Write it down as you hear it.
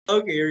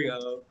Okay, here we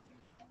go.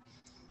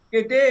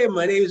 Good day.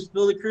 My name is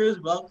Phil the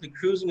Cruz. Welcome to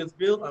Cruising with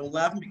Phil. I'm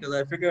laughing because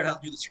I figured out how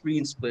to do the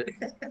screen split.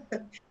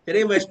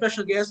 Today, my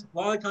special guest,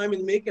 long time in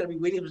the making. I've been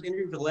waiting for this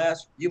interview for the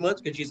last few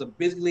months because she's a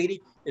busy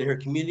lady in her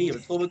community of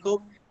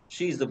Etobicoke.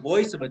 She's the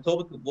voice of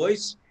Etobicoke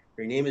Voice.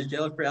 Her name is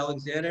Jennifer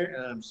Alexander.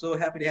 And I'm so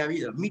happy to have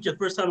you. To meet you the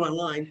first time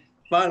online.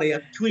 Finally,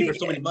 I've tuned for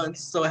so many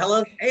months. So,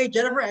 hello. Hey,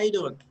 Jennifer, how you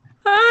doing?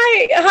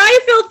 Hi,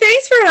 Phil.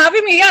 Thanks for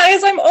having me. Yeah,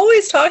 as I'm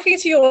always talking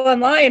to you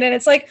online, and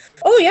it's like,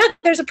 oh yeah,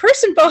 there's a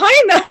person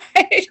behind that,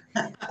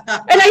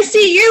 and I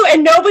see you,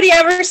 and nobody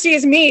ever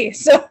sees me.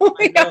 So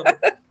I know.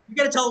 You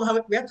got to tell them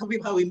how we have to tell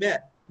people how we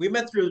met. We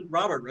met through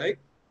Robert, right?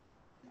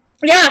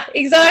 Yeah,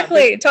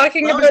 exactly.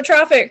 Talking about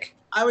traffic.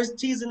 I was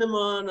teasing him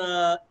on.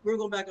 We were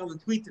going back on the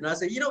tweet, and I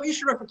said, you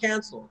should run for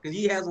council because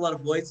he has a lot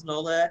of voice and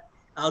all that.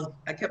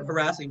 I kept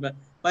harassing, but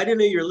I didn't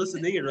know you were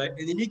listening in, right?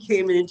 And then you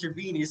came and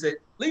intervened. You said,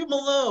 "Leave him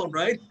alone,"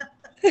 right?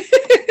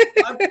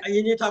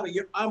 And you're talking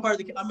about, I'm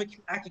part of the. I'm an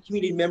active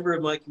community member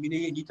of my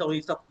community, and you told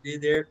me stuff you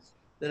did there.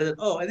 Then I said,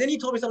 oh, and then you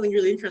told me something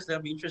really interesting.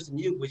 I'd be interested in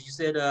you, which you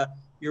said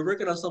you're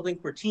working on something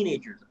for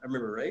teenagers. I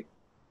remember, right?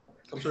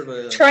 Some sort of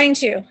a trying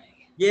to.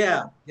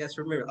 Yeah, yes,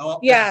 remember. Oh,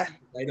 yeah,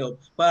 I know.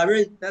 But I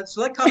really that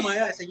caught my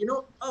eye. I said,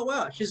 oh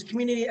wow, she's a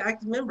community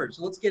active member.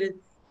 So let's get it.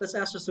 Let's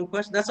ask her some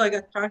questions. That's how I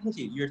got talking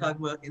to you. You were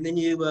talking about, and then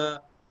you.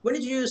 When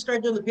did you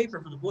start doing the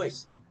paper for The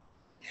Voice?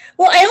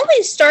 Well, I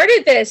only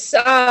started this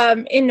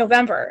in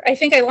November. I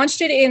think I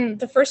launched it in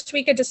the first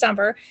week of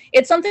December.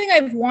 It's something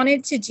I've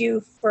wanted to do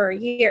for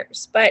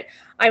years, but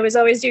I was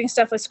always doing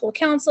stuff with school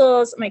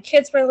councils. My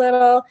kids were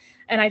little,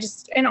 and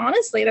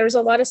honestly, there was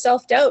a lot of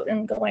self-doubt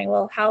and going,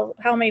 well, how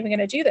am I even going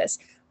to do this?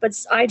 But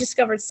I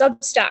discovered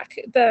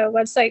Substack, the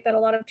website that a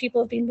lot of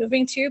people have been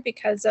moving to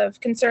because of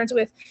concerns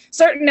with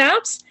certain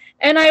apps.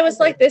 And I was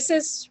like, this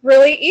is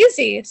really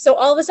easy. So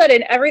all of a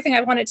sudden, everything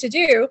I wanted to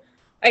do,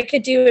 I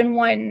could do in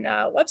one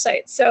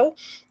website. So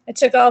I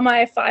took all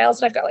my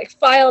files, and I've got like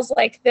files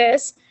like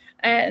this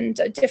and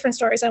different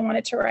stories I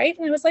wanted to write.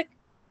 And I was like,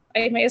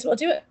 I may as well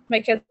do it.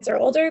 My kids are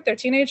older, they're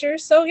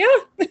teenagers. So yeah,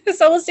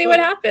 so we'll see what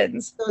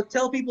happens. So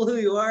tell people who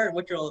you are and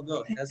what you're all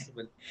about. That's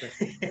what...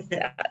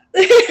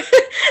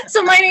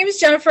 So my name is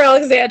Jennifer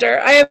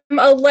Alexander. I am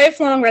a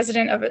lifelong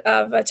resident of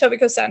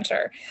Etobicoke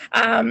Center.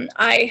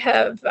 I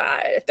have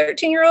a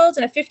 13-year-old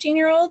and a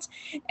 15-year-old,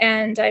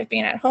 and I've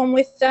been at home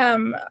with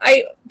them.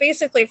 I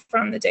basically,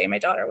 from the day my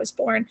daughter was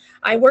born,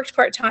 I worked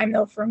part-time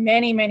though for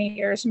many, many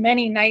years,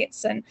 many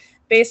nights, and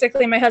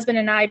basically my husband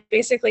and I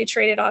basically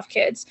traded off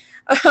kids.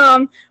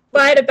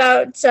 But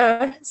about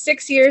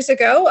 6 years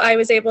ago, I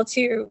was able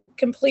to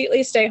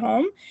completely stay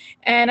home,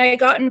 and I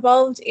got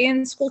involved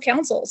in school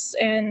councils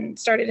and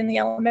started in the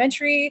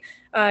elementary,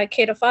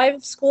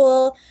 K-5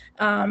 school,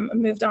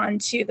 moved on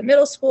to the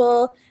middle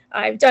school.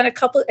 I did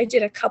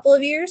a couple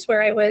of years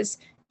where I was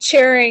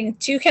chairing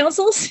 2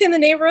 councils in the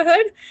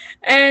neighborhood,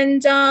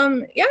 and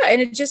and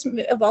it just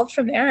evolved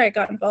from there. I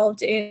got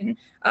involved in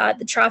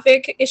the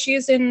traffic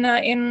issues in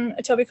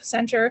Etobicoke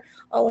Center,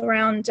 all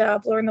around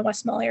Bloor and the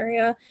West Mall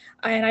area,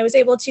 and I was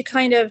able to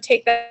kind of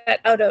take that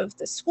out of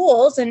the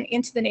schools and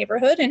into the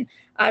neighborhood and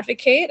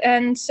advocate.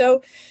 And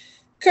so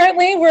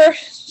currently we're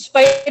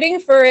fighting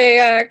for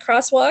a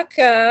crosswalk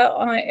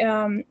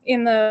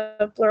in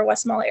the Bloor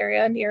West Mall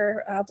area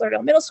near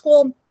Bloordale Middle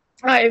School.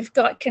 I've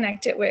got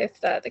connected with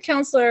the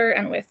counselor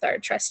and with our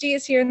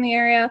trustees here in the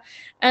area.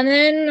 And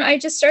then I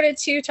just started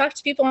to talk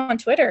to people on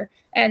Twitter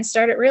and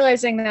started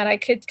realizing that I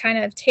could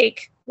kind of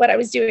take what I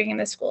was doing in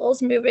the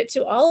schools, move it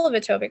to all of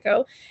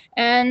Etobicoke,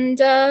 and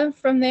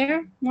from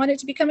there wanted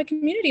to become a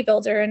community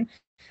builder. And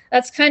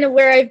that's kind of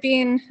where I've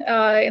been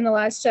in the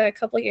last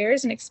couple of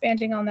years, and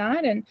expanding on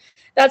that. And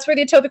that's where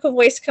the Etobicoke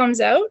Voice comes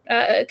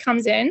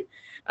in.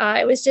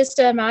 It was just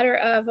a matter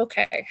of,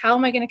 okay, how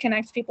am I going to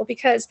connect people?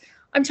 Because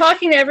I'm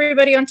talking to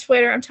everybody on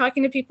Twitter, I'm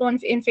talking to people in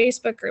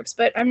Facebook groups,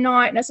 but I'm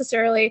not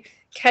necessarily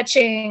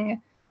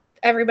catching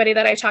everybody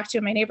that I talk to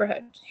in my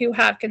neighborhood who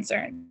have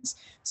concerns.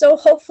 So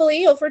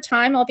hopefully over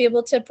time, I'll be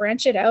able to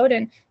branch it out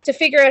and to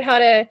figure out how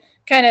to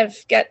kind of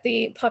get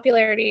the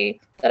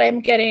popularity that I'm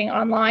getting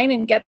online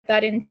and get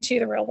that into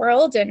the real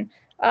world, and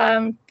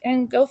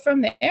go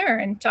from there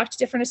and talk to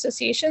different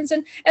associations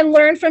and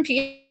learn from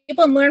people.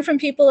 And learn from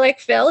people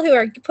like Phil, who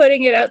are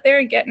putting it out there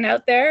and getting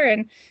out there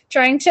and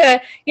trying to,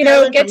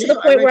 get to the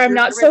point where I'm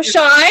not so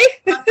shy.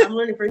 I'm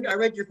learning from you. I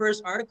read your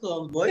first article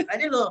on The Voice. I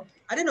didn't know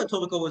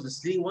Etobicoke was a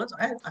city once.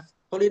 I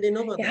totally didn't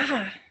know about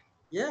that.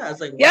 Yeah, it's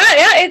like, wow.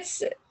 Yeah,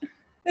 it's.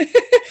 Yeah,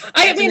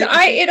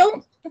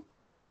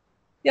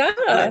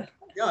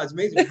 it's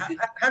amazing. How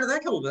did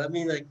that come about? I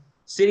mean, like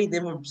city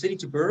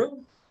to borough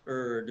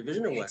or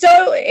division or what?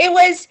 So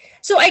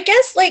I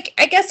guess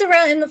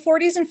around in the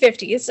 40s and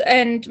 50s,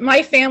 and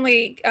my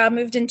family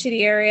moved into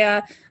the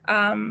area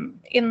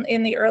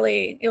in the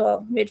early,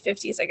 mid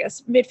 50s, I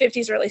guess, mid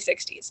 50s, early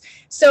 60s.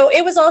 So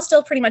it was all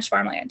still pretty much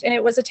farmland, and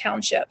it was a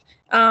township.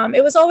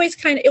 It was always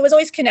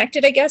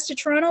connected, I guess, to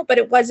Toronto, but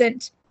it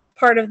wasn't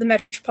part of the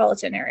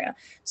metropolitan area.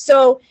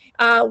 So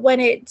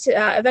when it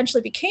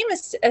eventually became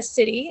a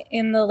city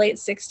in the late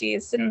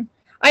 60s, and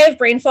I have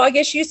brain fog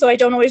issues, so I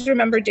don't always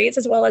remember dates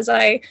as well as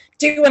I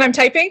do when I'm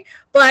typing.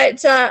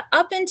 But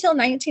up until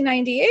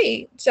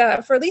 1998,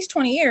 for at least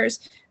 20 years,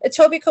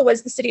 Etobicoke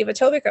was the city of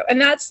Etobicoke,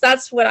 and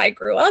that's what I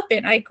grew up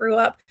in. I grew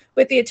up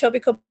with the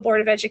Etobicoke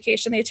Board of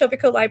Education, the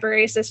Etobicoke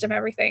library system,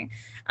 everything.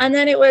 And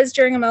then it was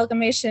during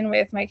amalgamation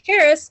with Mike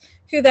Harris,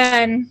 who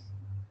then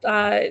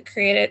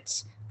created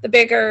the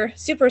bigger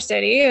super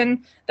city,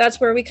 and that's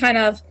where we kind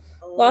of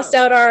lost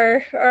out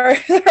our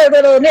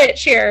little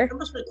niche here. It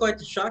must have been quite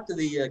the shock to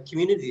the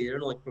community. They're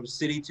like from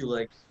city to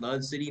like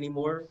non-city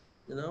anymore,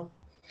 you know?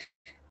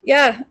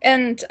 Yeah,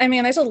 and I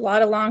mean, there's a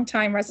lot of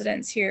longtime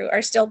residents who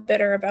are still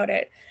bitter about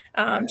it,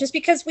 just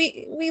because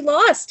we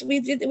lost, we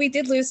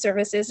did lose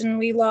services, and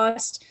we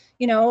lost,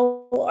 you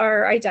know,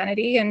 our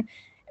identity, and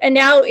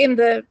now in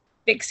the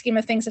big scheme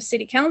of things of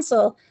city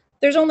council,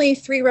 there's only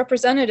 3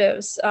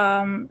 representatives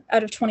out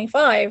of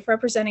 25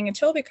 representing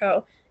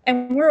Etobicoke,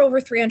 and we're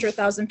over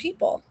 300,000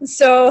 people.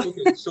 So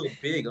It's so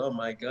big. Oh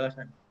my gosh.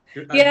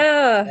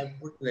 yeah.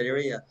 I've worked in that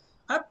area.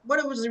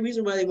 What was the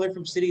reason why they went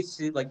from city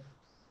to like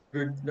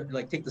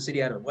take the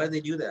city out of it? Why did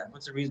they do that?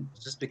 What's the reason?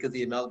 Just because of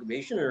the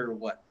amalgamation or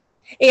what?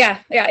 Yeah.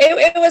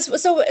 It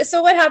was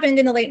so. What happened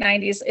in the late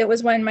 '90s? It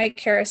was when Mike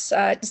Harris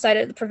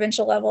decided at the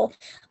provincial level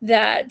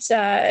that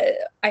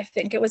I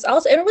think it was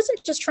also, and it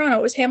wasn't just Toronto.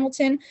 It was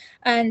Hamilton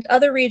and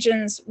other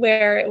regions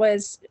where it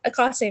was a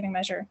cost-saving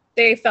measure.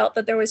 They felt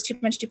that there was too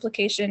much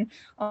duplication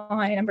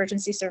on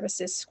emergency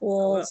services,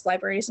 schools,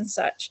 libraries, and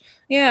such.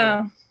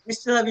 Yeah. You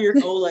still have your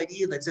old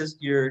ID that says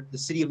you're the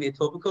city of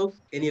Etobicoke?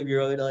 Any of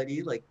your old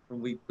ID, like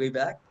from way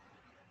back?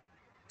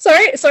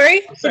 Sorry.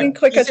 Do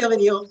you have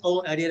any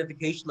old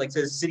identification, like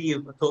says city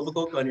of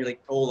Etobicoke on your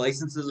like old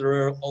licenses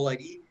or old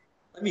ID?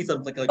 That means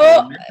something like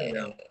oh,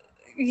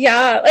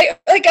 yeah,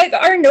 like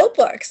our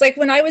notebooks, like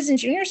when I was in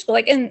junior school,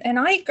 like and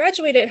I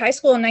graduated high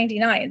school in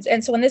 '99,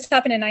 and so when this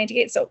happened in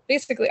 '98, so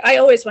basically I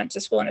always went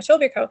to school in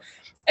Etobicoke,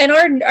 and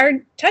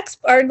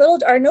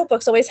our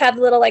notebooks always had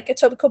the little like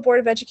Etobicoke Board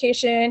of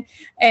Education,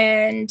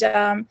 and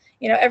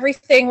you know,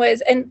 everything was,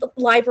 and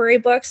library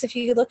books. If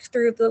you look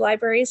through the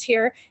libraries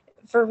here,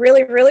 for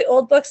really, really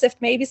old books, if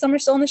maybe some are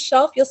still on the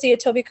shelf, you'll see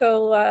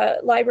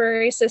Etobicoke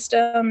library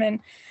system. And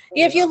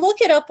if you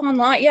look it up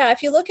online,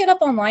 if you look it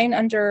up online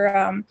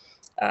under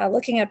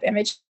looking up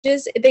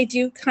images, they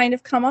do kind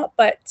of come up,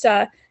 but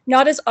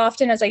not as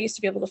often as I used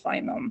to be able to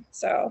find them.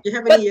 So,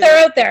 but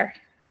they're out there.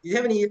 Do you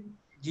have any?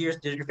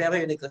 Did your family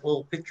have like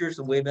old pictures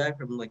of way back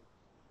from like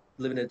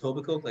living in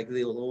Etobicoke, like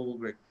the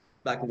old like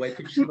black and white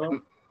pictures?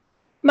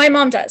 My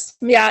mom does.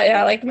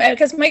 Yeah. Like,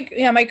 because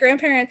my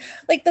grandparents,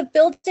 like the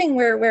building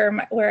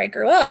where I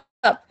grew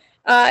up,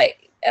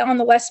 on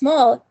the West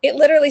Mall, it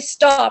literally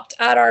stopped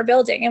at our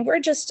building, and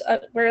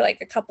we're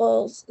like a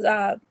couple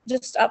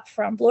just up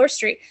from Bloor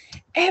Street.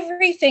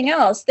 Everything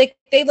else, they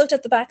looked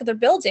at the back of their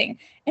building,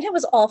 and it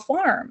was all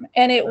farm,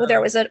 and there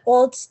was an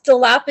old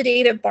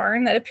dilapidated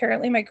barn that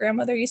apparently my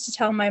grandmother used to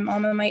tell my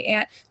mom and my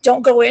aunt,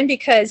 don't go in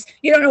because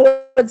you don't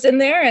know what's in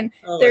there, and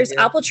there's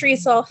apple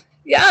trees all.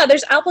 Yeah,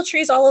 there's apple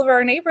trees all over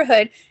our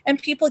neighborhood,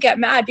 and people get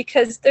mad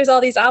because there's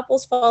all these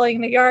apples falling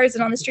in the yards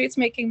and on the streets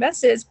making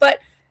messes,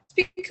 but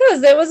it's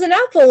because there was an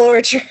apple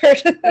orchard.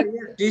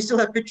 Do you still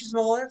have pictures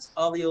of all that?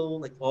 All the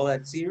old, like all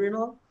that scenery and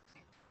all?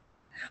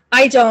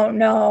 I don't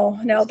know,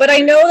 no, but I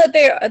know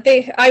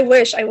that I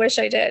wish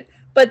I did.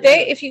 But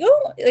if you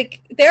go,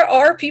 like, there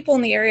are people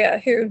in the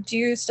area who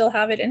do still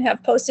have it and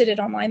have posted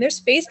it online.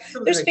 There's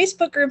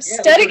Facebook groups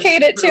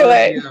dedicated to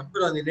it.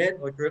 Put it on the net,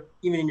 or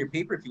even in your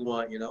paper if you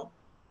want, you know.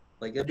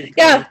 Like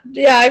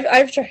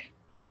I've tried.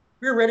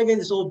 We were renovating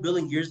this old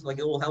building like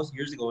an old house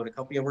years ago in a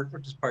company I worked for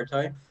just part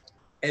time,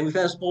 and we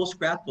found this old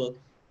scrapbook,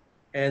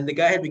 and the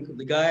guy had been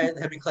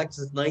collecting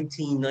since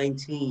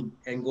 1919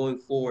 and going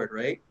forward,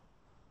 right?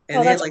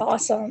 And that's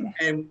awesome.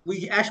 And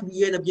we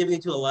ended up giving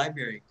it to a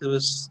library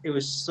because it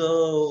was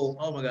so,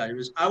 oh my god,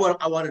 I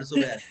wanted it so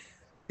bad.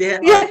 They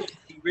had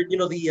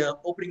the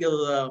opening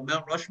of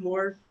Mount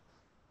Rushmore,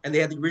 and they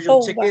had the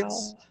original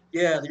tickets. Wow.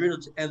 Yeah, the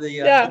original and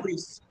the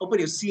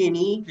opening of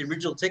CNE, the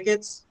original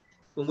tickets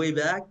from way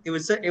back. It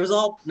was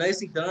all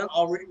nicely done,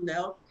 all written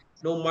out,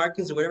 no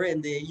markings or whatever.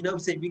 And we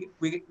said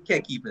we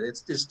can't keep it.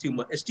 It's just too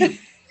much.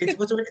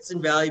 It's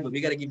invaluable.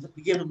 We gave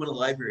them one of the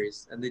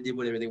libraries, and they did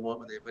whatever they want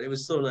with it. But it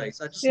was so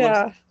nice. I just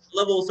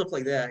love old stuff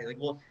like that. Like,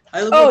 well,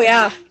 I love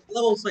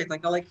old stuff.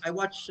 Like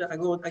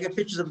I got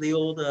pictures of the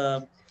old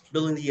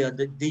building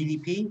the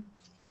DVP.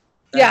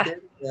 Yeah.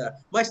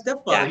 My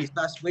stepfather, he's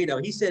passed away now.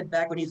 He said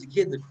back when he was a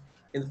kid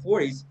in the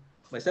 40s,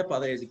 my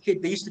stepfather as a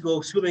kid, they used to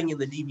go swimming in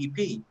the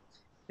DVP.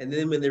 And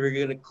then when they were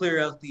going to clear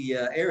out the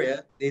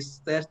area,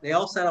 they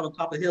all sat on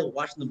top of the hill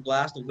watching them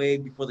blast away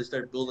before they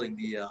started building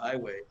the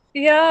highway.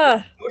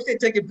 Yeah. I wish they'd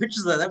taken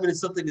pictures of that. That would have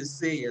something to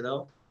see, you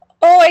know?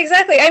 Oh,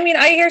 exactly. I mean,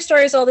 I hear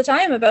stories all the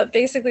time about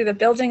basically the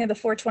building of the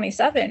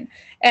 427.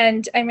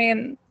 And I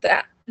mean,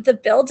 the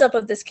buildup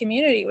of this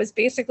community was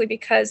basically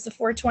because the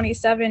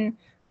 427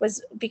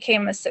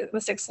 became a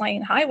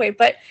 6-lane highway.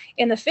 But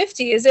in the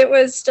 50s, it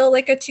was still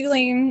like a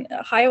 2-lane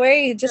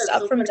highway just Yeah,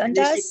 up so from and they say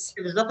Dundas.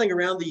 there's nothing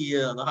around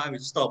the highway.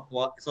 It's all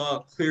it's all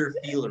a clear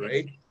field,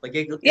 right? Like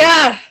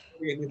Yeah.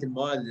 Eglinton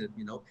Mod,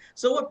 you know.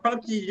 So what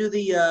prompted you to do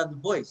the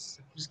Voice?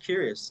 I'm just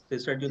curious to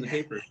start doing the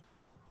paper.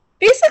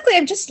 Basically,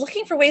 I'm just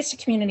looking for ways to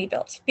community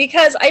build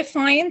because I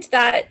find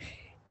that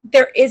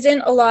there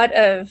isn't a lot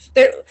of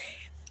there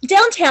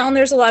downtown.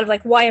 There's a lot of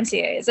like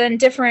YMCA's and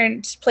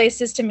different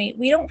places to meet.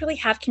 We don't really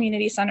have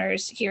community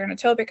centers here in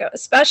Etobicoke,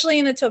 especially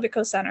in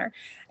Etobicoke Center,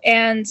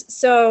 and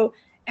so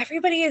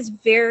everybody is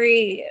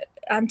very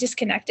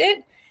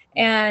disconnected.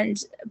 And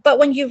but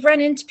when you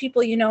run into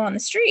people on the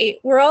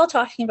street, we're all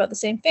talking about the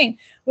same thing.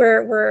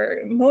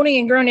 We're moaning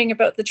and groaning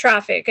about the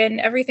traffic, and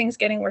everything's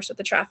getting worse with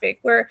the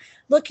traffic. We're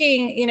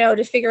looking,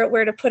 to figure out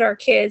where to put our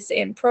kids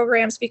in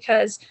programs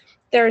because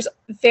there's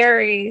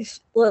very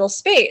little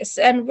space,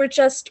 and we're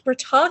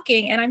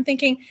talking, and I'm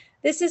thinking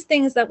this is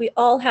things that we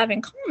all have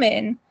in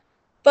common,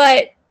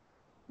 but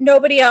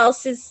nobody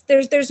else is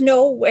there's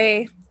no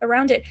way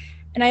around it.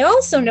 And I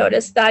also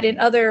noticed that in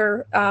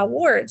other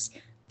wards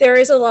there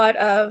is a lot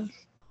of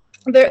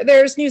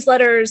there's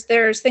newsletters,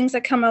 there's things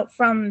that come out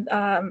from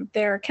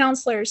their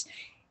counselors.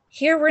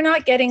 Here we're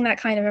not getting that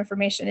kind of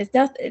information.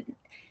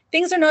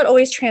 Things are not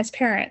always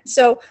transparent.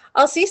 So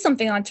I'll see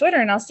something on Twitter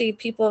and I'll see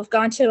people have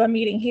gone to a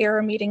meeting here or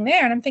a meeting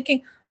there, and I'm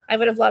thinking I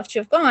would have loved to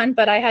have gone,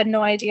 but I had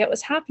no idea it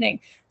was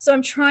happening. So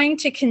I'm trying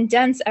to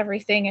condense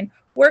everything and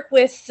work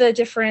with the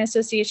different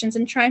associations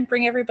and try and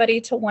bring everybody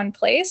to one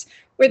place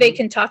where they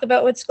can talk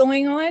about what's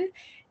going on,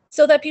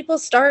 so that people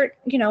start,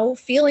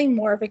 feeling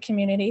more of a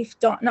community,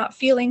 not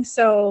feeling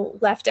so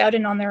left out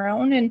and on their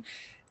own, and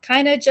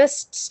kind of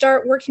just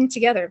start working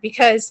together.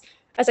 Because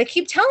as I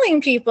keep telling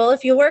people,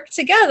 if you work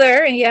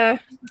together and you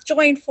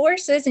join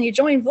forces and you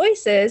join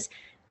voices,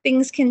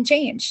 things can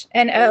change.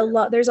 And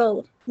there's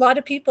a lot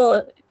of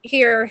people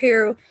here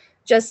who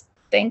just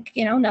think,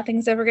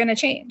 nothing's ever going to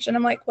change. And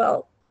I'm like,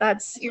 well,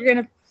 you're going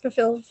to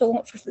fulfill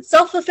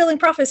self-fulfilling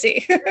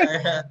prophecy.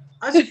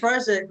 I'm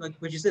surprised that, like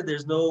what you said,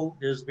 there's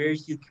very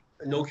few,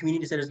 no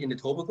community centers in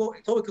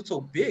Etobicoke. Etobicoke's so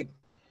big,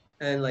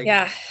 and like,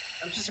 yeah,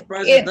 I'm just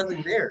surprised there's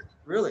nothing there,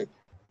 really.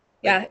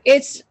 Yeah,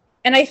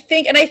 and I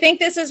think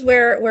this is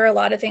where a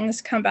lot of things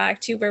come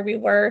back to where we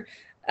were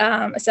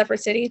a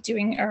separate city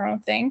doing our own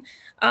thing.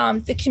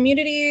 The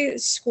community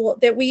school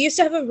that we used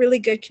to have a really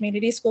good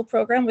community school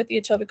program with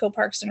the Etobicoke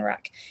Parks and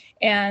Rec,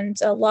 and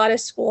a lot of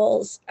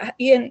schools,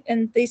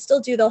 and they still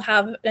do. They'll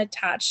have an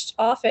attached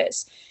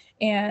office.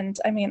 And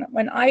I mean,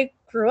 when I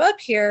grew up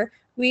here,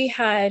 we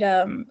had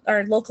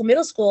our local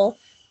middle school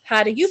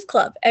had a youth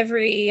club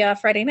every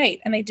Friday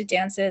night, and they did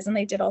dances and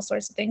they did all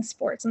sorts of things,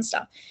 sports and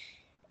stuff.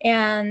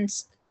 And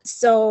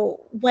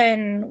so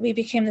when we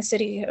became the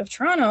city of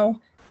Toronto,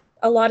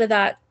 a lot of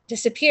that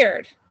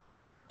disappeared.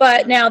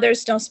 But now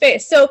there's no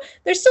space. So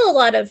there's still a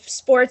lot of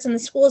sports, and the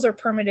schools are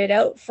permitted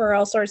out for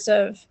all sorts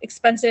of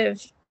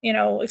expensive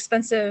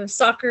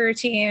soccer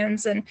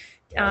teams. And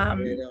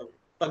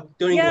but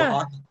don't even go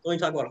hockey. Don't even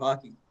talk about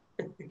hockey.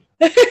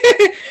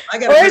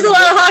 There's a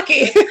lot of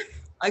hockey.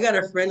 I got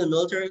a friend in the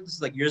military. This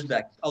is like years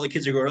back. All the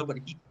kids are growing up, but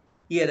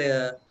he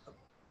had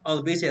on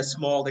the base he had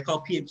small, they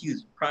call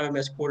PMQs, private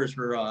mess quarters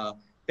for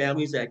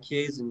families that had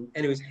kids. And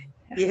anyways,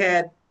 he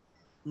had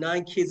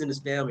 9 kids in his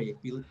family,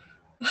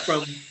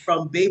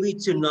 from baby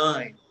to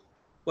 9.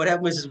 What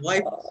happened was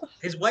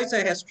his wife's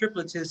side has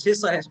triplets, his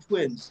side has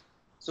twins.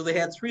 So they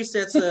had 3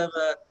 sets of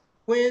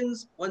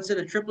twins, 1 set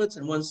of triplets,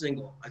 and 1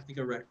 single. I think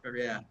I read,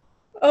 yeah.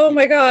 Oh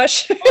my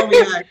gosh. Oh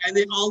my God. And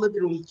they all lived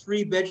in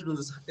 3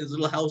 bedrooms in this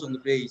little house on the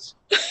base.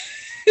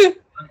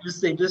 I'm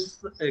just saying,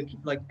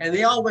 and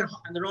they all and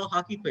they're all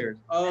hockey players.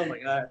 Oh my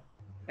God.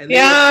 And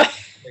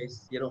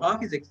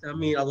hockey's, I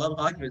mean, I love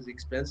hockey, but it's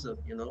expensive,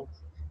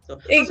 So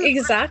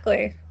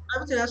exactly. I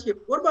was gonna ask you,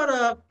 what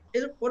about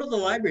what are the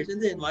libraries? Isn't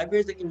there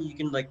libraries that you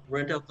can like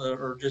rent out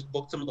or just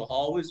book some of the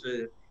hallways?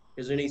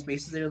 Is there any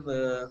spaces there?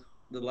 The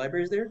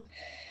libraries there?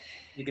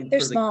 They're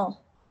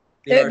small.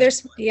 They're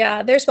small.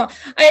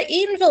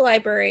 Eatonville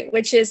Library,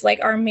 which is like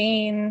our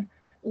main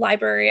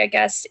library, I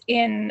guess,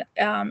 in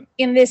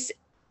this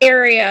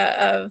area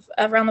of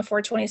around the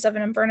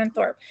 427 in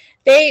Burnenthorpe,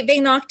 they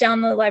knocked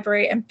down the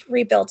library and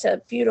rebuilt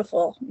a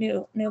beautiful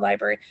new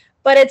library.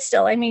 But it's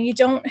still, I mean, you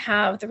don't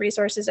have the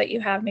resources that you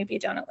have maybe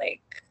down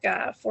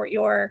at Fort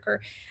York,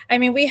 or, I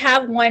mean, we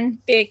have one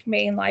big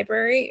main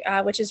library,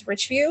 which is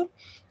Richview,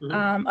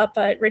 up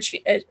at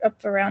Richview,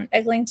 up around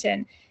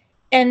Eglinton.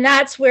 And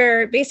that's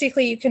where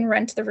basically you can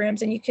rent the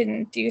rooms and you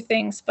can do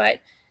things,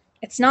 but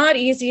it's not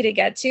easy to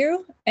get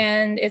to,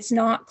 and it's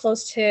not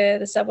close to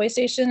the subway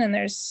station, and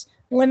there's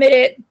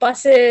limited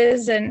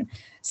buses. And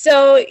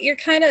so you're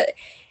kind of,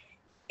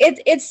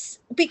 it's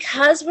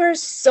because we're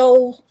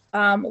so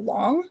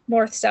long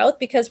north-south,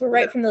 because we're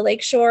right from the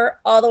lakeshore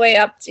all the way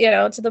up,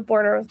 to the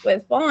border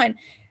with Vaughan.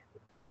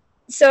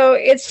 So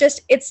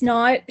it's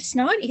not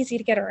easy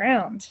to get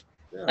around,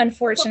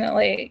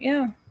 unfortunately.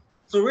 Yeah.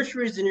 So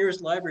Richview is the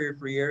nearest library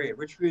for your area.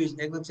 Richview is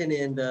Eglinton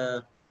and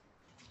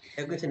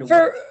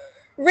for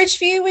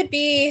Richview would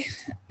be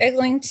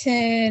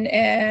Eglinton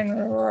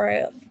and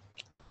Royal.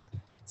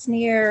 It's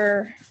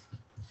near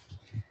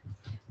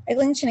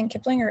Eglinton and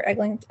Kipling, or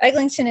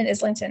Eglinton and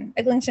Islington.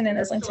 Eglinton and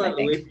That's Islington, a I lot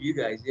think. away for you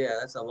guys. Yeah,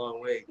 that's a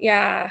long way.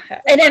 Yeah,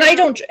 and I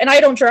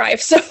don't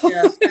drive, so.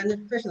 Yeah,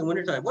 and especially in the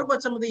wintertime. What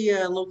about some of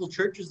the local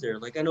churches there?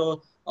 Like I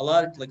know a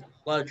lot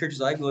of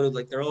churches I go to,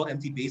 like they're all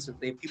empty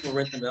basements. People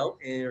rent them out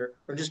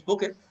or just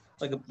book it.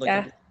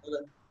 Yeah.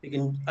 You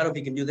can, I don't know if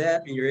you can do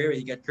that in your area.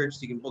 You got churches,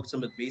 you can book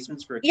some of the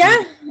basements for a Yeah.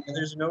 community. And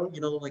there's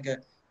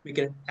we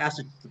can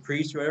ask the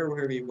priest or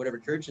whatever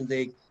church, and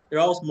they're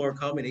also more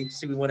accommodating.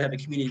 Say we want to have a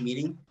community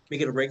meeting,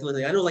 make it a regular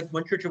thing. I know like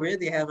one church over here,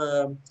 they have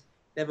a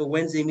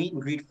Wednesday meet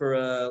and greet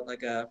for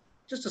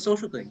just a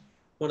social thing.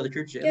 One of the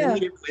churches, and they Yeah.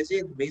 meet every Wednesday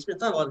in the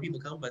basement. Not a lot of people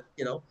come, but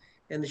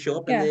and they show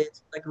up, and Yeah.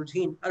 it's like a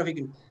routine. I don't know if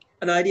you can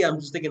an idea. I'm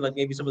just thinking like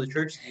maybe some of the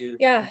churches do.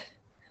 Yeah.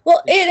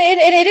 Well,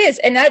 it is,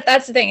 and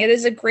that's the thing. It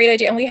is a great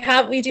idea, and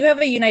we do have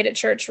a United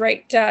Church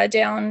right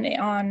down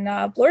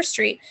on Bloor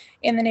Street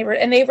in the neighborhood,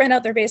 and they rent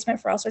out their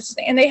basement for all sorts of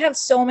things, and they have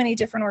so many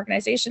different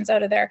organizations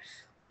out of there.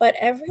 But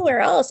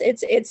everywhere else,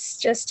 it's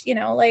just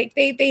like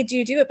they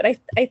do it, but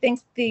I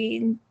think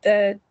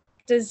the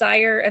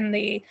desire and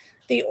the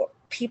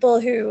people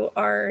who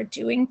are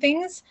doing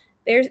things,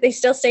 they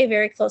still stay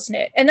very close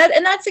knit, and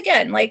that's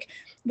again like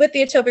with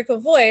the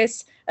Etobicoke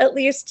Voice. At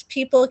least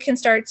people can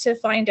start to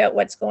find out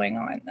what's going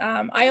on.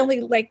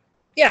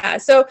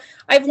 So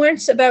I've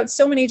learned about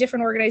so many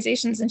different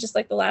organizations in just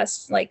like the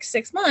last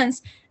 6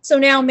 months. So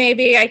now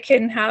maybe I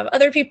can have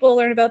other people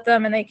learn about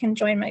them, and they can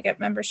get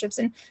memberships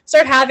and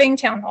start having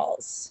town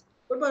halls.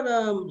 What about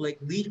I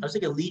was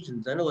thinking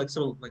legions. I know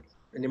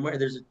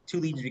there's 2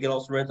 legions. You can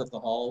also rent out the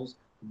halls.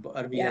 I don't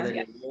know if you have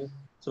that.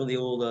 Some of the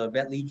old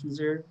vet legions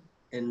there,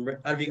 and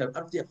I don't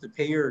know if you have to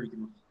pay or you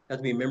can have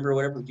to be a member or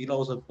whatever, but you can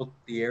also book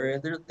the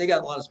area. They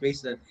got a lot of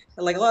space there.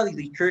 And like a lot of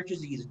these churches,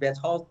 these vets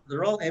halls,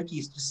 they're all empty,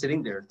 just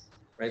sitting there,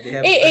 right? They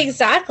have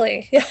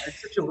exactly. Yeah.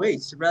 It's such a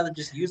waste. I'd rather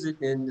just use it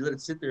and let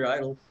it sit there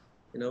idle.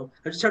 I'm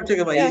just trying to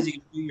think about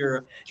using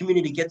your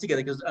community get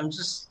together, because I'm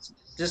just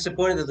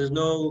disappointed that there's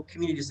no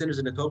community centers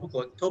in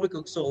Etobicoke.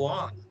 Etobicoke's so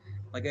long.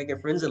 Like I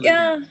get friends that live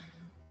there.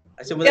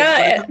 I said when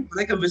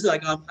I come visit, I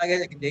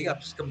guess I can day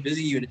off, just come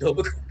visit you in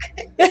Etobicoke.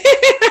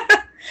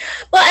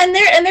 Well,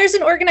 and there's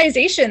an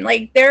organization,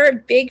 like their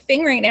big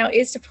thing right now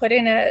is to put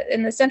in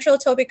the Central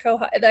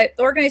Etobicoke, the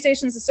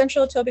organization's the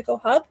Central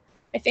Etobicoke Hub,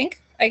 I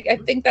think. I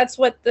think that's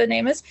what the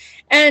name is.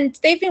 And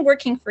they've been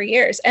working for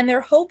years, and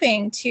they're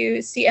hoping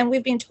to see, and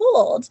we've been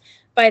told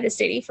by the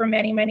city for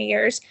many, many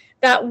years,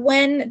 that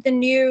when the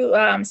new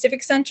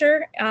Civic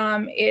Center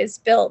is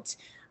built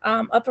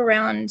up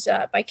around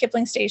by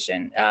Kipling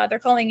Station, they're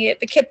calling it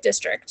the KIP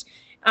District.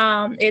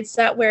 It's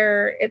at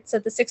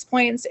the 6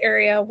 Points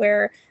area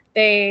where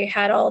they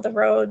had all the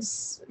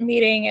roads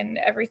meeting and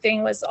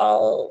everything was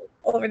all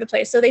over the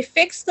place. So they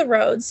fixed the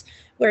roads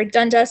where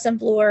Dundas and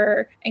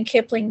Bloor and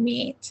Kipling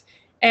meet,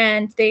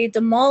 and they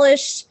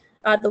demolished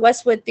the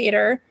Westwood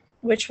Theater,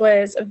 which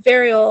was a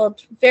very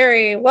old,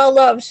 very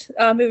well-loved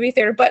movie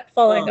theater, but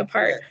falling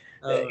apart.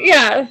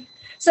 Yeah.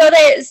 So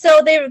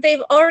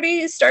they've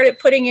already started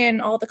putting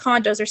in all the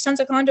condos. There's tons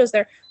of condos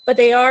there, but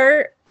they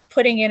are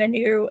putting in a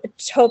new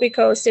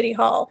Etobicoke City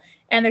Hall.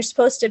 And they're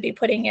supposed to be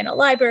putting in a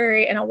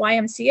library and a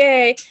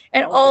YMCA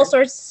and all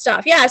sorts of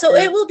stuff. Yeah, so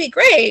it will be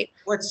great.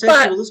 What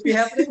century will this be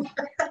happening?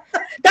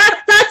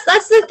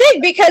 That's the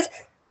thing, because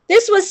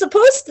this was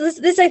supposed to,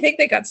 this I think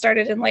they got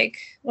started in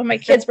when my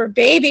kids were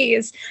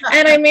babies.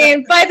 And I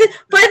mean, by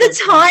the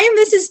time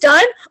this is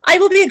done, I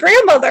will be a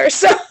grandmother.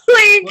 So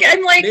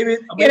I'm like,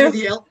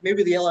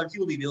 maybe the LRT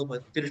will be built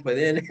but finished by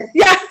then.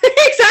 Yeah,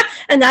 exactly.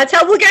 And that's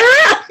how we'll get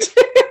around.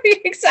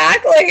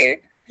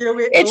 Exactly. It's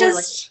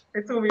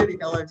over here, the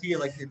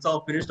LRT, it's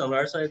all finished on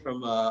our side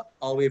from all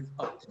the way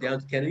up to down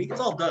to Kennedy. It's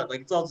all done.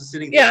 It's all just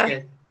sitting there. Yeah.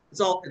 It's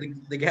all,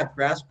 they have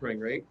grass growing,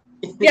 right?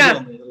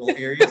 Yeah. Little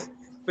areas.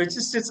 But it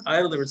just sits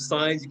idle. There were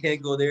signs, you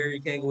can't go there, you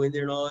can't go in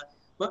there and all that.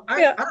 But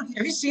I don't,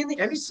 have you seen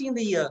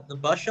the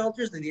bus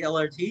shelters, the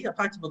LRT? I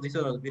talked about this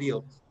on the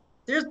video.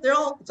 It's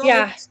all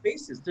empty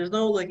spaces. There's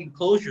no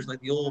enclosures like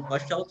the old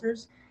bus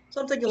shelters. So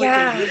I'm thinking in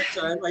the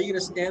winter time, are you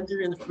gonna stand there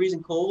in the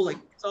freezing cold?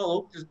 It's all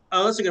open.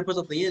 Unless you're gonna put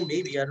something in,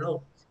 maybe, I don't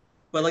know.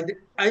 But you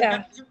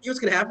know what's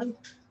gonna happen?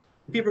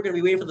 People are gonna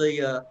be waiting for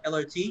the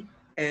LRT,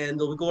 and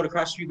they'll be going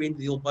across the street waiting for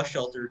the old bus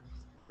shelter,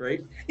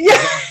 right?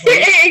 Yeah,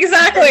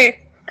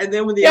 exactly. And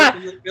then when the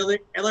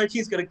LRT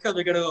is gonna come,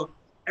 they're gonna go.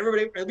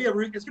 Everybody,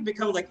 it's gonna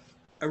become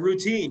a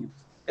routine.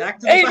 Back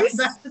to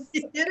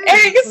the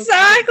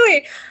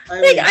Exactly.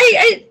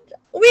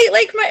 We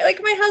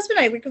my husband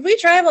and I, we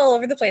drive all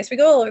over the place. We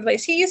go all over the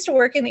place. He used to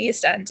work in the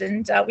East End,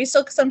 and we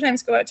still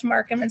sometimes go out to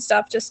Markham and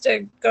stuff, just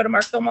to go to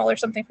Markville Mall or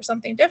something for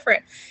something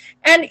different.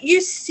 And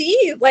you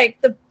see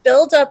the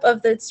buildup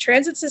of the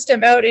transit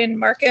system out in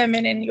Markham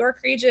and in York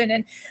region,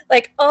 and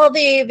all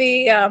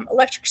the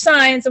electric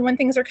signs and when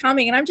things are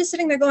coming. And I'm just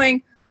sitting there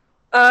going,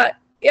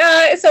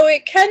 yeah, so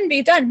it can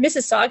be done.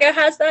 Mississauga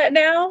has that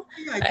now,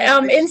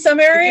 in some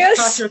areas.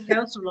 I talked to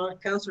a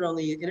counselor on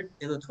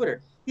the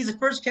Twitter. he's the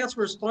first counselor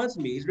to respond to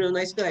me. He's a really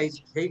nice guy.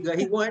 He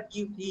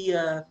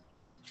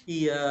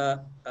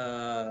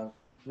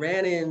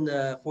ran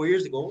in 4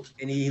 years ago,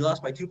 and he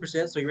lost by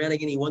 2%. So he ran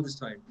again. He won this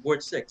time,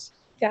 Ward 6.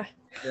 Yeah.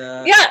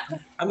 Uh, Yeah.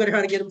 I'm gonna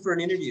try to get him for an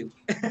interview.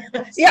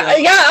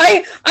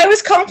 Yeah. I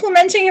was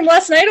complimenting him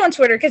last night on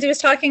Twitter because he was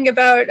talking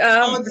about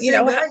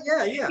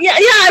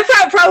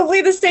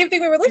probably the same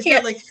thing we were looking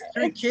at. Like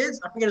 3 kids.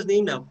 I forget his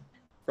name now.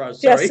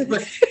 Sorry,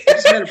 but I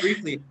just met him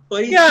briefly.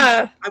 But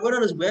I went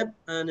on his web,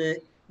 and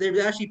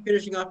they're actually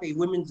finishing off a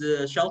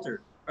women's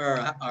shelter or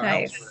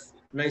nice. House.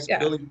 Nice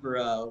building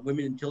for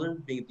women and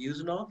children being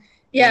abused and all.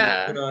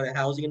 Yeah. And,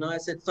 housing and all. I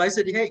said,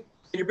 hey,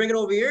 can you bring it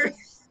over here?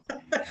 Well,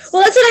 that's what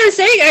I was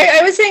saying.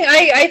 I was saying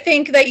I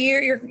think that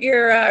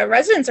your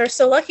residents are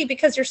so lucky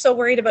because you're so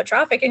worried about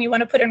traffic and you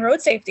want to put in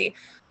road safety.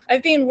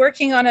 I've been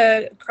working on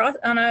a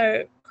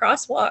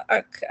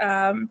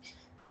crosswalk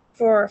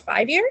for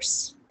 5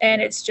 years,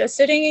 and it's just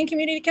sitting in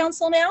community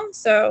council now.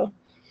 So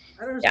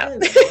I don't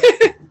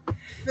understand. I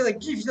feel like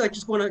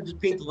just want to just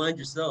paint the lines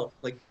yourself,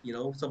 like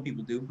some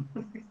people do.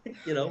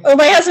 Oh,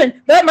 my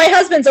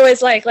husband's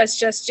always like, let's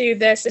just do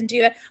this and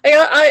do that. Like,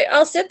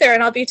 I'll sit there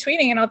and I'll be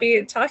tweeting and I'll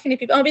be talking to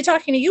people. I'll be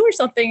talking to you or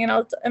something,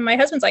 and my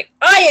husband's like,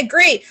 I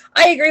agree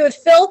with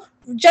Phil.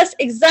 Just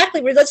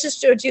exactly. Let's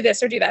just do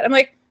this or do that. I'm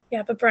like,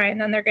 yeah, but Brian,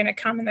 then they're gonna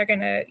come and they're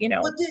gonna,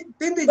 But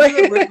didn't they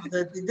do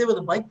it they did with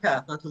a bike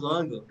path not too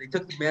long ago? They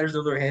took the matters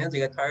into their hands. They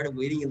got tired of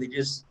waiting and they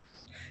just.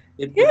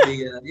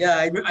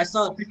 I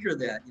saw a picture of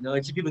that.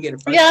 It's people getting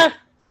frustrated.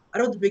 I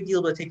don't know the big deal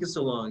about taking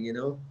so long.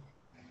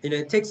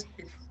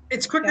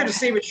 It's quicker to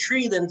save a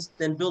tree than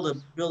build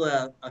a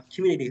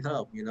community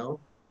hub.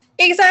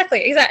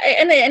 Exactly.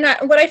 And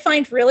what I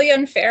find really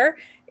unfair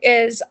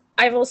is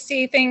I will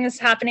see things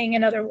happening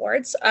in other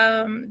wards.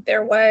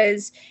 There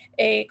was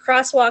a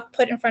crosswalk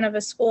put in front of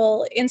a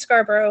school in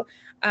Scarborough.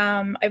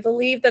 I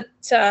believe that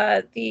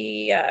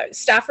the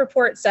staff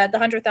report said the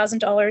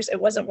 $100,000,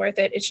 it wasn't worth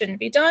it. It shouldn't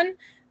be done.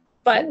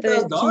 But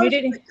the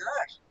community,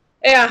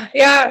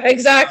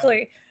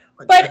 exactly.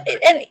 But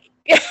they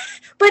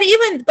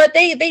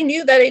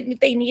knew that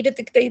they needed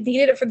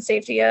it for the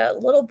safety. A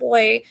little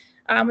boy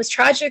was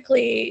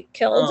tragically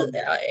killed.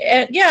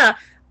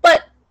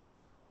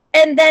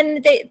 And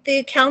then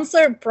the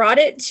counselor brought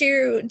it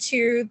to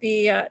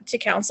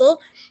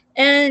council,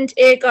 and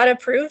it got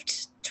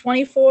approved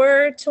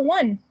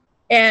 24-1.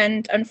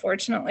 And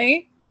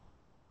unfortunately,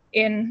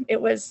 it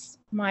was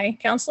my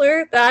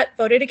counselor that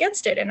voted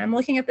against it. And I'm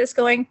looking at this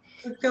going,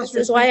 this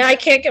is why I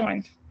can't get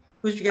one.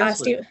 Who's your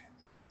counselor?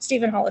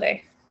 Stephen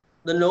Holiday.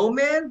 The No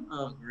Man?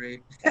 Oh,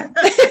 great.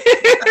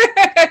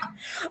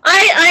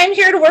 I'm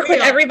here to work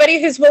with everybody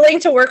who's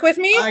willing to work with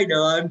me. I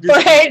know. I'm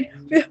just.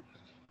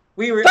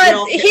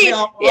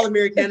 All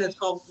Americans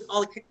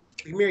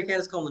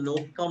call him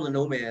the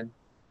No Man.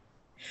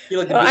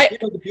 The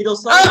Beatles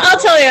song. I'll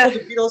tell you.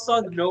 The Beatles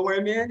song, the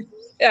Nowhere Man.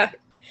 Yeah.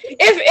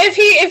 If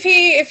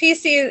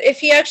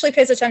he actually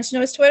pays attention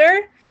to his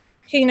Twitter,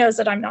 he knows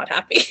that I'm not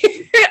happy.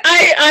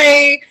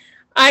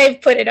 I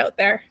put it out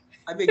there.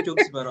 I make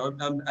jokes about it.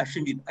 I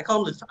shouldn't be. I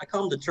call him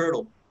the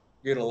turtle.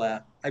 You're gonna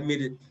laugh. I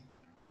made it.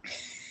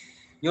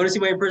 You want to see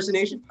my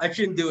impersonation? I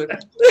shouldn't do it.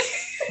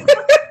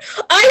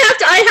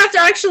 I have to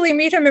actually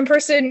meet him in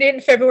person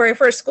in February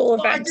for a school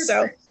event.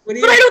 But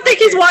I don't think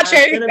he's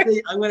watching.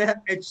 I'm gonna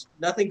have. It's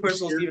nothing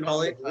personal, Stephen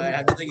Hawley.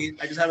 I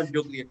just haven't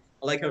joked with you.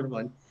 I like having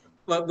fun.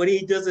 But when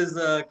he does his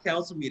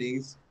council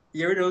meetings,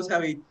 you ever notice how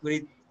when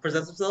he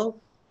presents himself?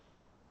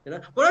 When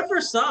I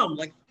first saw him,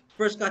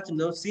 first got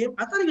to see him,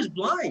 I thought he was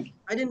blind.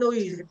 I didn't know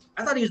I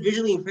thought he was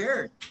visually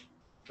impaired,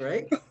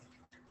 right?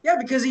 Yeah,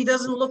 because he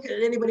doesn't look at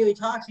anybody when he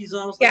talks. He's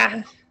almost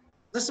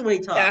listen when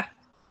he talks. Yeah.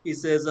 He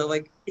says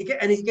he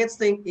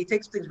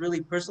takes things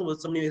really personal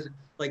with somebody who's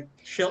like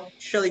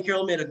Shelley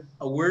Carroll made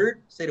a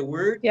word, said a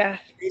word. Yeah.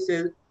 He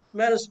says,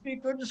 Madam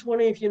Speaker, I'm just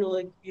wondering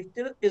if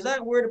is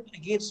that word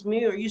against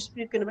me, or are you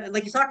speaking about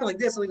he's talking like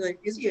this?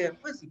 Is he I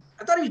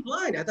thought he was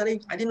blind. I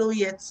didn't know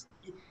he had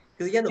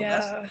because he had no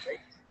glasses, right?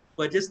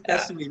 But just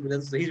that's to me. But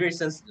he's very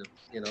sensitive,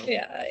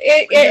 Yeah,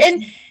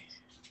 and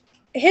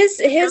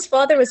his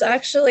father was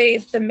actually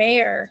the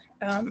mayor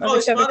of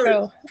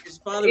Etobicoke. His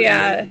father.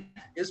 Yeah.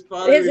 His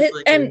father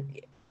and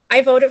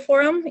I voted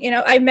for him.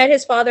 I met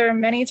his father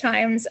many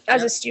times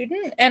as a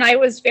student, and I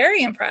was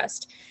very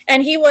impressed.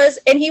 And he was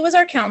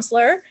our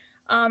counselor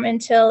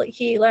until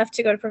he left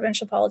to go to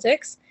provincial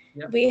politics.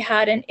 Yep. We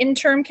had an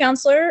interim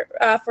counselor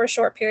for a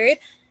short period,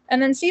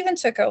 and then Stephen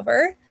took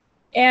over.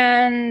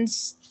 And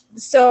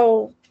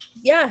so,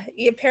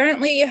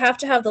 apparently you have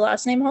to have the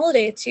last name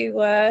Holiday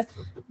to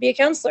be a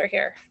counselor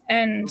here.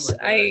 And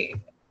I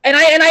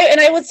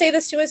would say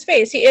this to his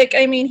face.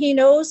 He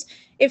knows.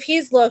 If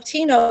he's looked,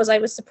 he knows I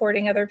was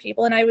supporting other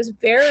people, and I was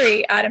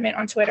very adamant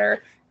on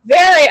Twitter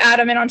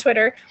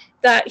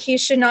that he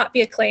should not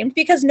be acclaimed,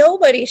 because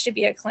nobody should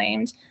be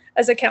acclaimed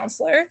as a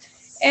counselor.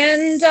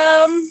 And is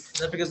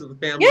that because of the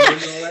family and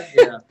all that?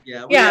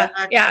 Yeah.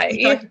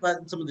 We talked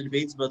about some of the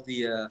debates about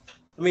the.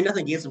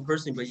 Nothing against him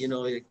personally, but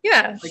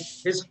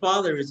his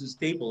father is his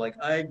staple.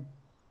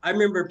 I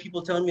remember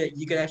people telling me that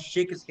you could actually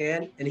shake his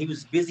hand, and he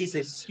was busy. Say,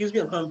 "Excuse me,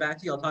 I'm coming back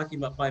to you. I'll talk to you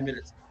in about 5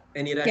 minutes,"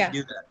 and he'd actually Yeah.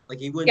 do that. Like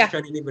he wouldn't Yeah.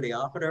 shut anybody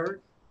off, whatever.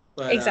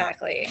 But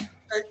Exactly.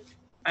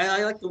 I,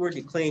 I like the word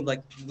you claimed.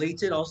 Like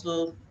Leighton,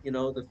 also,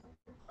 the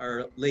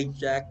our late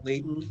Jack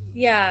Leighton,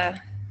 Yeah.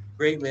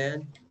 great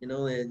man. And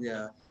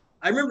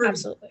I remember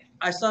Absolutely.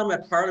 I saw him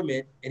at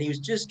Parliament, and he's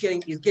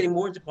getting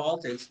more into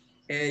politics,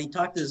 and he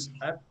talked to this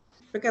I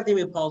forgot the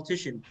name of the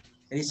politician,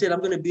 and he said, I'm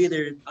going to be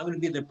there. I'm going to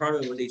be in the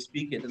Parliament when they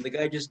speak it, and the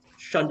guy just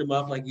shunned him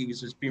off like he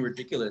was just being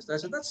ridiculous. And I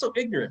said, that's so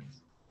ignorant,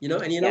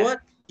 and you know Yeah. what?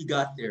 He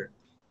got there,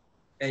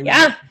 and we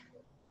got, Yeah.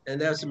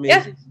 and that was Yeah.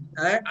 amazing.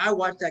 I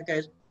watched that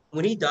guy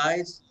when he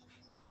dies.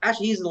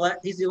 Actually, he's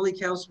the only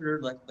counselor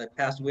like that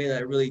passed away that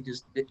I really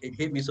just it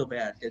hit me so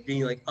bad at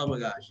being like, oh my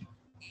gosh,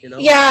 you know.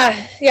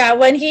 Yeah, yeah.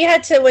 When he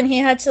had to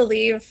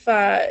leave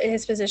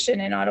his position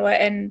in Ottawa,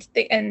 and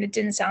it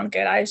didn't sound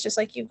good. I was just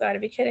like, "You've got to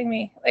be kidding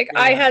me!" Like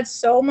I Yeah, had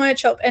so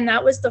much hope, and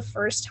that was the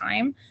first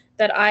time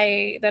that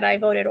I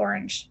voted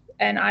Orange,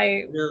 and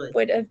I really.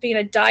 would have been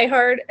a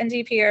diehard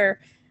NDPer,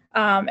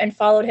 and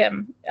followed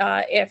him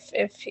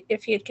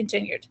if he had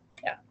continued.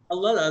 Yeah, I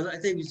love that. I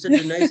think he's such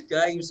a nice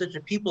guy. He was such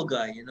a people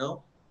guy.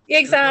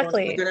 Like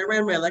exactly. when I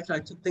ran my election, I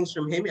took things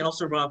from him and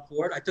also Rob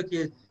Ford.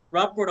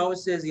 Rob Ford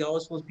always says he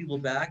always wants people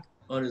back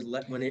on his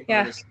when it on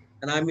Yeah, his,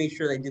 and I made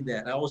sure I did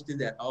that. I always did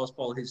that. I always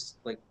follow his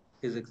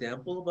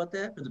example about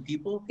that for the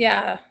people,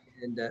 yeah.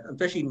 and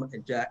especially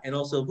Jack, and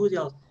also who's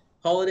the other?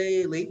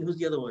 Holiday, Leighton. Who's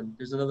the other one?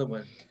 There's another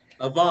one.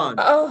 Vaughn.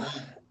 Oh,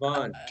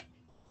 Vaughn.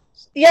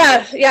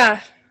 yeah,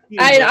 yeah. Huge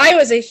Vaughn. I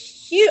was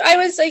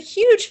a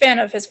huge fan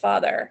of his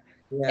father.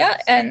 Yeah. Yeah,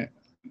 and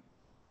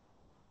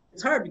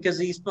It's hard because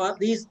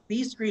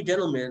these three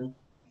gentlemen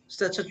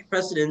set such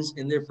precedents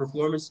in their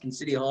performance in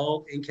City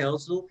Hall, in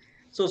council.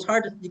 So it's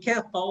hard you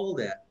can't follow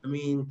that. I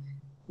mean,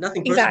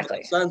 nothing personal about the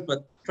exactly. Suns,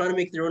 but trying to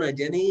make their own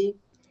identity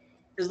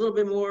is a little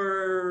bit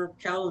more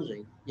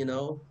challenging.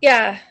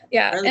 Yeah,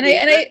 yeah. Rather And being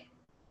I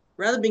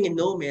rather being a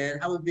no man,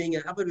 how about being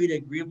an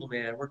agreeable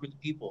man, work with the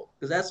people?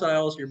 Because that's what I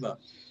always hear about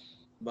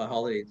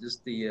Holiday.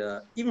 Just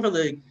the even from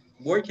the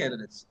board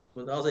candidates,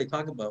 when all they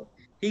talk about,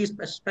 he's yeah.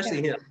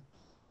 especially him.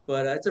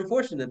 But it's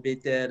unfortunate a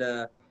bit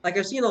that, like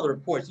I've seen all the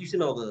reports, you've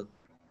seen all the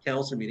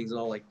council meetings and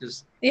all like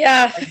just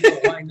Yeah. why no,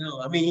 why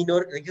no? I mean,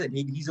 like I said,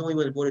 he's the only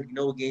one that voted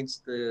no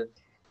against you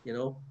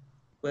know.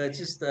 But it's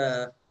just,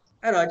 I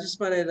don't know. I just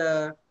find it.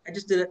 I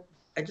just did it.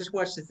 I just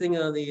watched the thing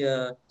on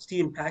the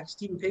Stephen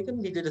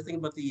Pacon. He did a thing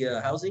about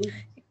the housing.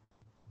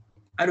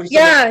 I don't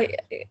know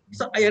if you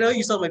saw Yeah. I know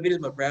you saw my videos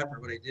about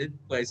Bradford.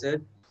 What I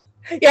said.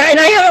 Yeah, and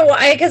I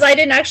haven't because I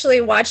didn't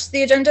actually watch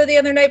the agenda the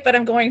other night, but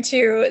I'm going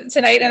to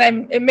tonight,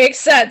 and it makes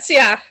sense.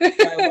 Yeah.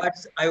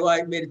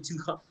 I made it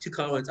two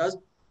comments. I was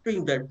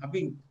being very,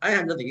 I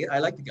have nothing. I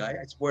like the guy.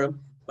 I support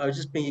him. But I was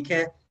just being, you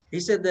can't. He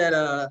said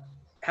that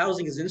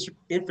housing is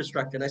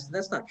infrastructure, and I said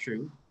that's not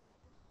true.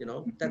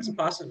 That's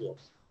impossible.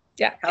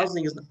 Yeah.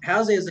 Housing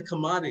is a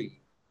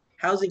commodity.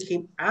 Housing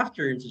came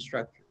after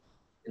infrastructure.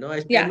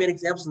 I Yeah. made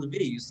examples in the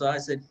video. You saw. I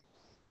said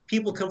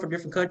people come from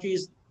different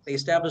countries. They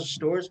establish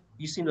stores.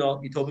 You seen the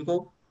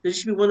Etobicoke. There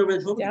should be one over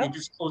in Etobicoke. Yeah. They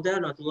just closed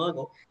down not too long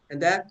ago.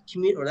 And that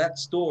community or that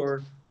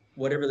store,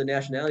 whatever the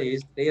nationality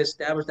is, they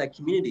established that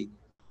community.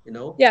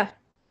 Yeah.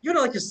 You'd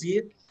like to see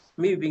it.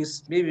 Maybe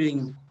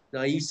being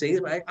naive saying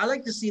it, but I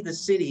like to see the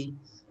city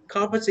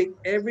compensate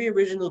every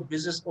original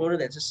business owner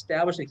that's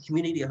established a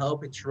community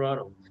hub in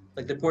Toronto,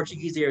 like the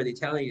Portuguese area, the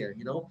Italian area.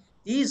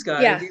 These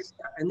guys, Yeah.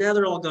 and now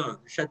they're all gone,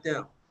 they're shut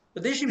down.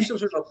 But there should be some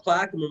sort of a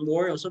plaque, a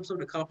memorial, some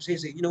sort of compensation.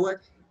 Say, you know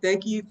what?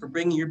 Thank you for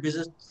bringing your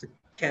business to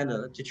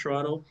Canada, to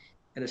Toronto,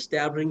 and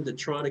establishing the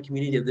Toronto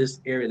community of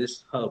this area,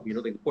 this hub.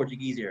 Like the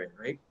Portuguese area,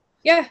 right?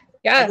 Yeah. I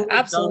Yeah. go to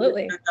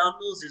Absolutely.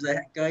 Domino's. There's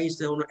a guy who used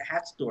to own a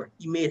hat store.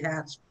 He made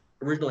hats,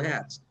 original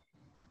hats,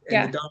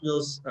 and the Yeah.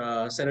 Domino's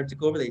center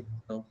took over.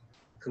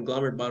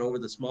 Conglomerate bought over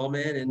the small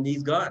man, and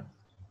he's gone.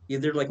 He's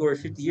there like over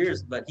 50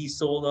 years, but he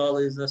sold all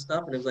his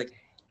stuff, and it was like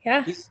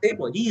Yeah. he's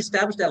stable. He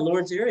established that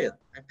Lawrence area,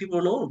 and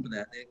people know him for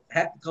that. They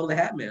call the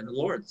Hat Man, the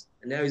Lawrence,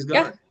 and now he's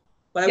Yeah. gone.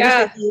 But I wish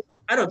Yeah.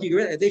 I don't know if you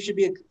agree. They should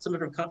be some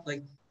sort of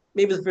like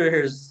maybe for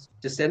his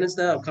descendants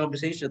now of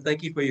compensation.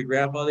 Thank you for your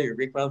grandfather, your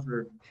great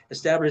grandfather for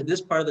establishing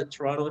this part of the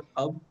Toronto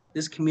hub,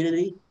 this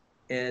community,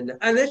 and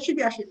that should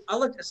be actually.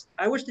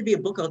 I wish there'd be a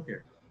book out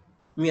there.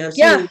 I mean, I've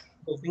Yeah.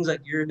 seen things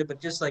like you're,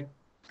 but just like,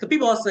 because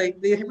people also say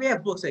we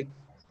have books like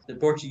the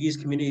Portuguese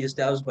community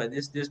established by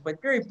this, but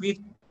very brief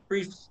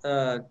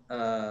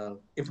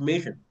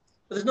information.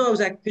 But there's no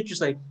exact pictures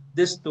like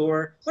this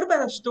store. What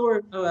about a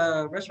store,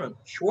 restaurant?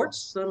 Schwartz,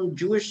 some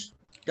Jewish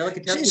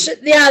delicatessen.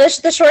 Yeah.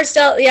 The short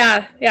style.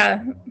 Yeah.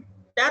 Yeah.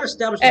 That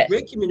established a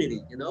great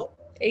community.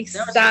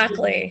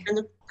 Exactly.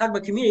 And talk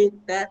about community,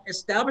 that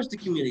established the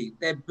community,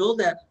 that build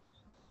that,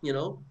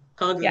 Yeah.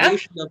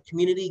 congregation of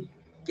community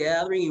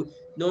gathering,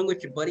 knowing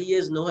what your buddy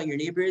is, know how your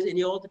neighbor is, and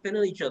you all depend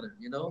on each other.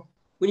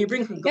 When you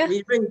bring Yeah.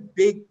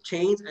 big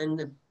chains,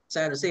 and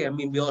sad to say, I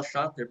mean, we all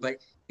shop there, but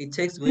it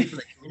takes away from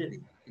the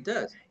community. It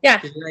does.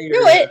 Yeah. Now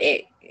No.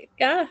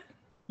 Yeah.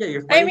 yeah,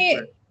 you're I fighting for mean,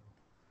 it.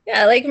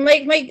 Yeah, like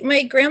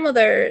my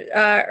grandmother,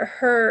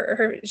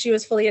 her she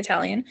was fully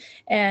Italian,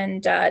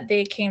 and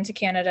they came to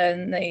Canada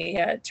in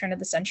the turn of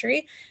the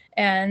century,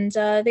 and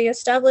they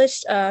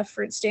established a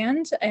fruit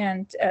stand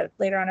and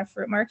later on a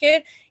fruit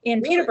market in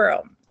Really?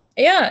 Peterborough.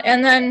 Yeah,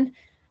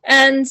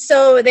 and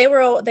so they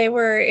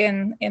were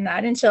in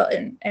that until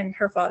and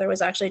her father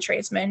was actually a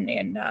tradesman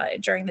in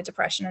during the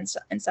Depression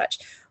and such,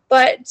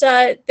 but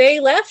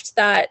they left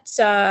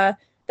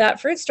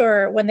that fruit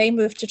store when they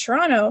moved to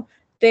Toronto.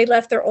 They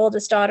left their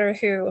oldest daughter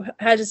who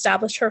had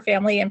established her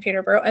family in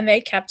Peterborough, and they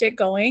kept it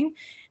going.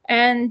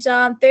 And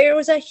there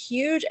was a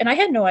huge, and I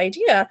had no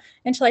idea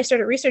until I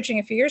started researching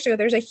a few years ago,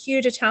 there's a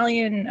huge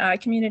Italian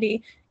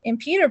community in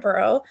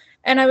Peterborough.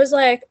 And I was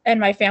like, and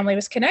my family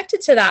was connected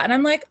to that. And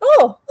I'm like,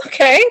 oh,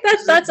 okay,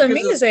 that's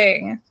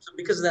amazing. So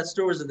because of that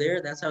store was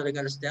there, that's how they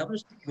got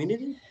established, the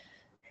community?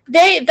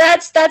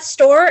 That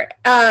store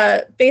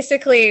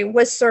basically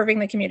was serving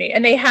the community,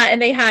 and they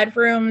had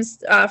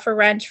rooms for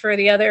rent for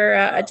the other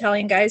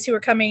Italian guys who were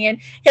coming in,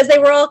 because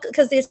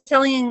the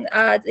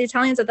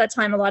Italians at that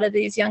time, a lot of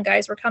these young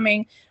guys were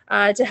coming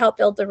to help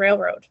build the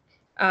railroad.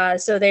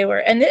 So they were,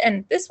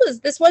 and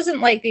this wasn't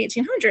like the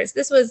 1800s.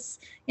 This was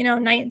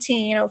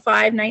 1905,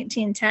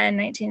 1910,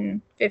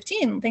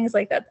 1915, things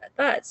like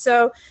that.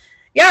 So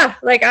yeah,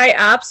 like I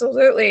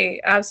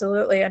absolutely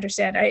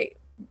understand. I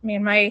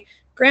mean, my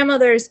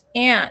grandmother's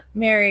aunt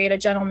married a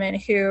gentleman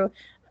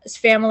whose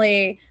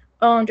family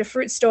owned a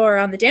fruit store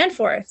on the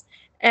Danforth,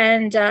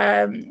 and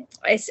I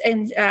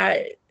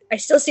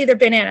still see their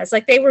bananas.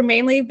 Like, they were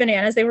mainly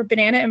bananas; they were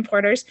banana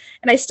importers,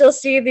 and I still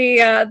see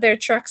their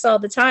trucks all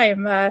the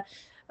time,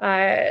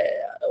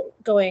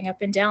 going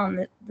up and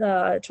down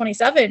the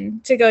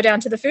 27 to go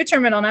down to the food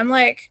terminal. And I'm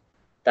like,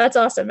 that's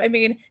awesome. I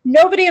mean,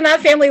 nobody in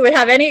that family would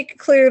have any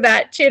clue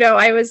that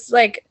I was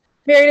like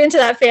married into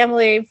that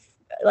family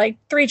like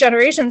 3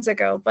 generations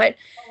ago. But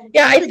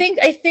yeah, I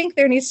think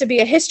there needs to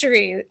be a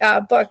history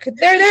book.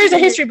 There's a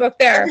history book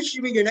there. That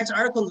should be your next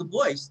article in the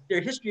Voice.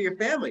 Their history of your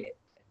family.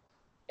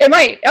 It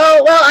might.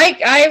 Oh well,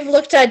 I've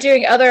looked at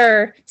doing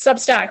other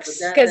Substacks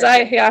because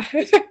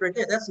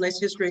That's a nice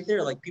history right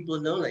there. Like, people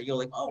know that. You're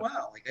like, oh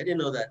wow, like I didn't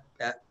know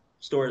that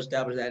store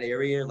established that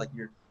area. Like,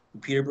 you're in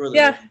Peterborough.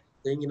 Yeah.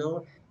 Thing,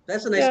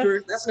 that's a nice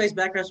story. That's a nice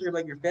background story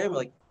about your family.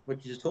 Like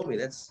what you just told me.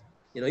 That's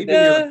so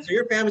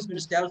your family's been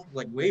established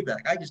like way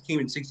back. I just came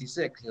in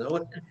 '66. Oh,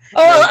 well,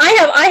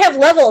 I have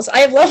levels. I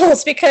have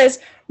levels because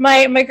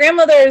my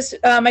grandmother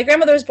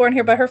was born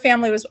here, but her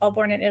family was all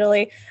born in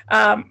Italy.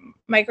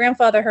 My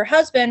grandfather, her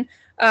husband,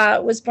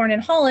 was born in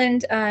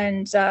Holland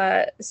and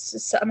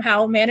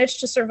somehow managed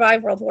to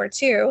survive World War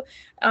II.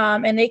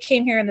 And they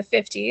came here in the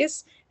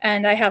 50s.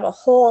 And I have a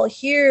whole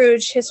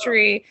huge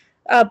history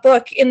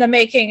book in the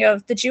making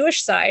of the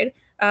Jewish side.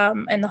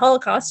 And the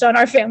Holocaust on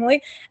our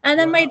family, and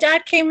then my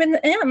dad came in the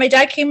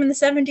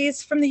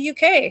 70s from the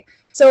UK.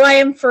 So I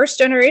am first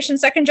generation,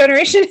 second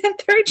generation, and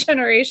third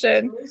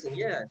generation. That's amazing.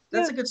 Yeah,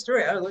 that's a good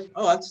story. I was like,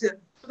 I'd see it.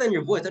 Put that in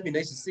your voice. That'd be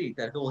nice to see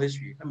that whole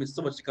history. I mean,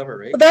 so much to cover,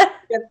 right? That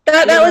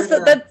was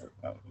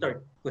Sorry,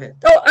 go ahead.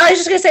 Oh, I was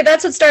just gonna say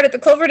that's what started the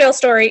Cloverdale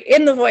story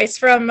in the Voice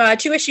from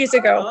 2 issues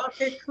ago. Oh,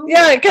 okay, cool.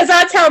 Yeah, because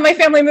that's how my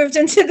family moved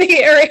into the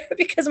area,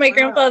 because my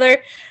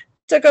grandfather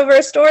took over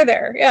a store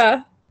there.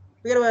 Yeah.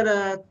 We got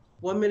about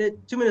 1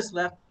 minute, 2 minutes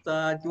left. Do you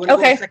want to go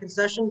to the second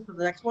session for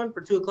the next one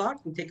for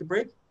 2:00 and take a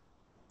break?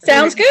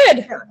 Sounds good.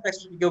 Yeah,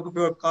 next you go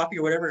for a coffee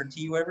or whatever, or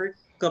tea, whatever.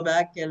 Go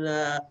back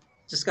and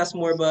discuss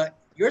more about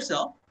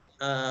yourself.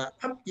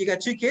 You got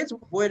 2 kids, a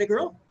boy and a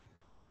girl?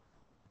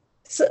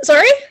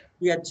 Sorry?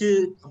 You got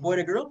 2, a boy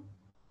and a girl?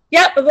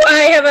 Yep,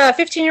 I have a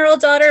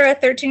 15-year-old daughter, a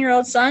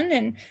 13-year-old son,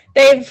 and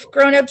they've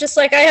grown up just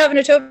like I have in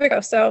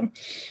Etobicoke. So,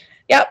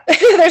 yep,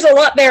 there's a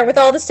lot there with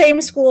all the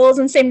same schools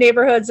and same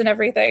neighborhoods and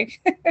everything.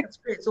 That's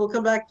great. So we'll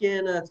come back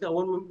in. It's got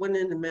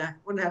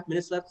 1.5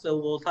 minutes left. So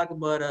we'll talk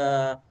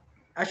about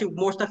actually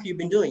more stuff you've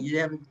been doing.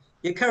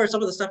 You covered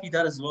some of the stuff you've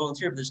done as a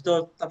volunteer, but there's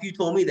still stuff you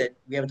told me that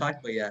we haven't talked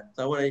about yet.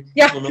 So I want to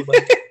people know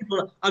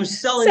about. I'm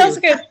selling Sounds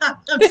you. good.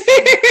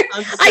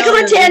 I go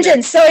on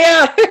tangents, so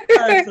yeah.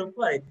 That's so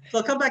funny. So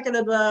I'll come back in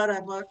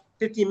about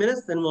 15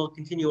 minutes, then we'll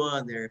continue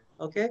on there.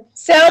 Okay?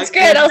 Sounds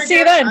good. I'll see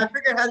you then. I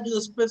figured out how to do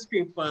the split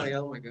screen finally.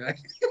 Oh my god.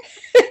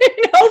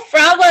 No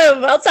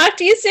problem. I'll talk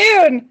to you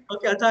soon.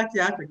 Okay, I'll talk to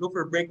you after. Go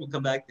for a break. We'll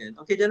come back then.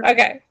 Okay,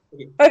 Jennifer?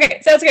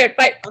 Okay. Sounds good.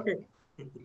 Bye. Okay.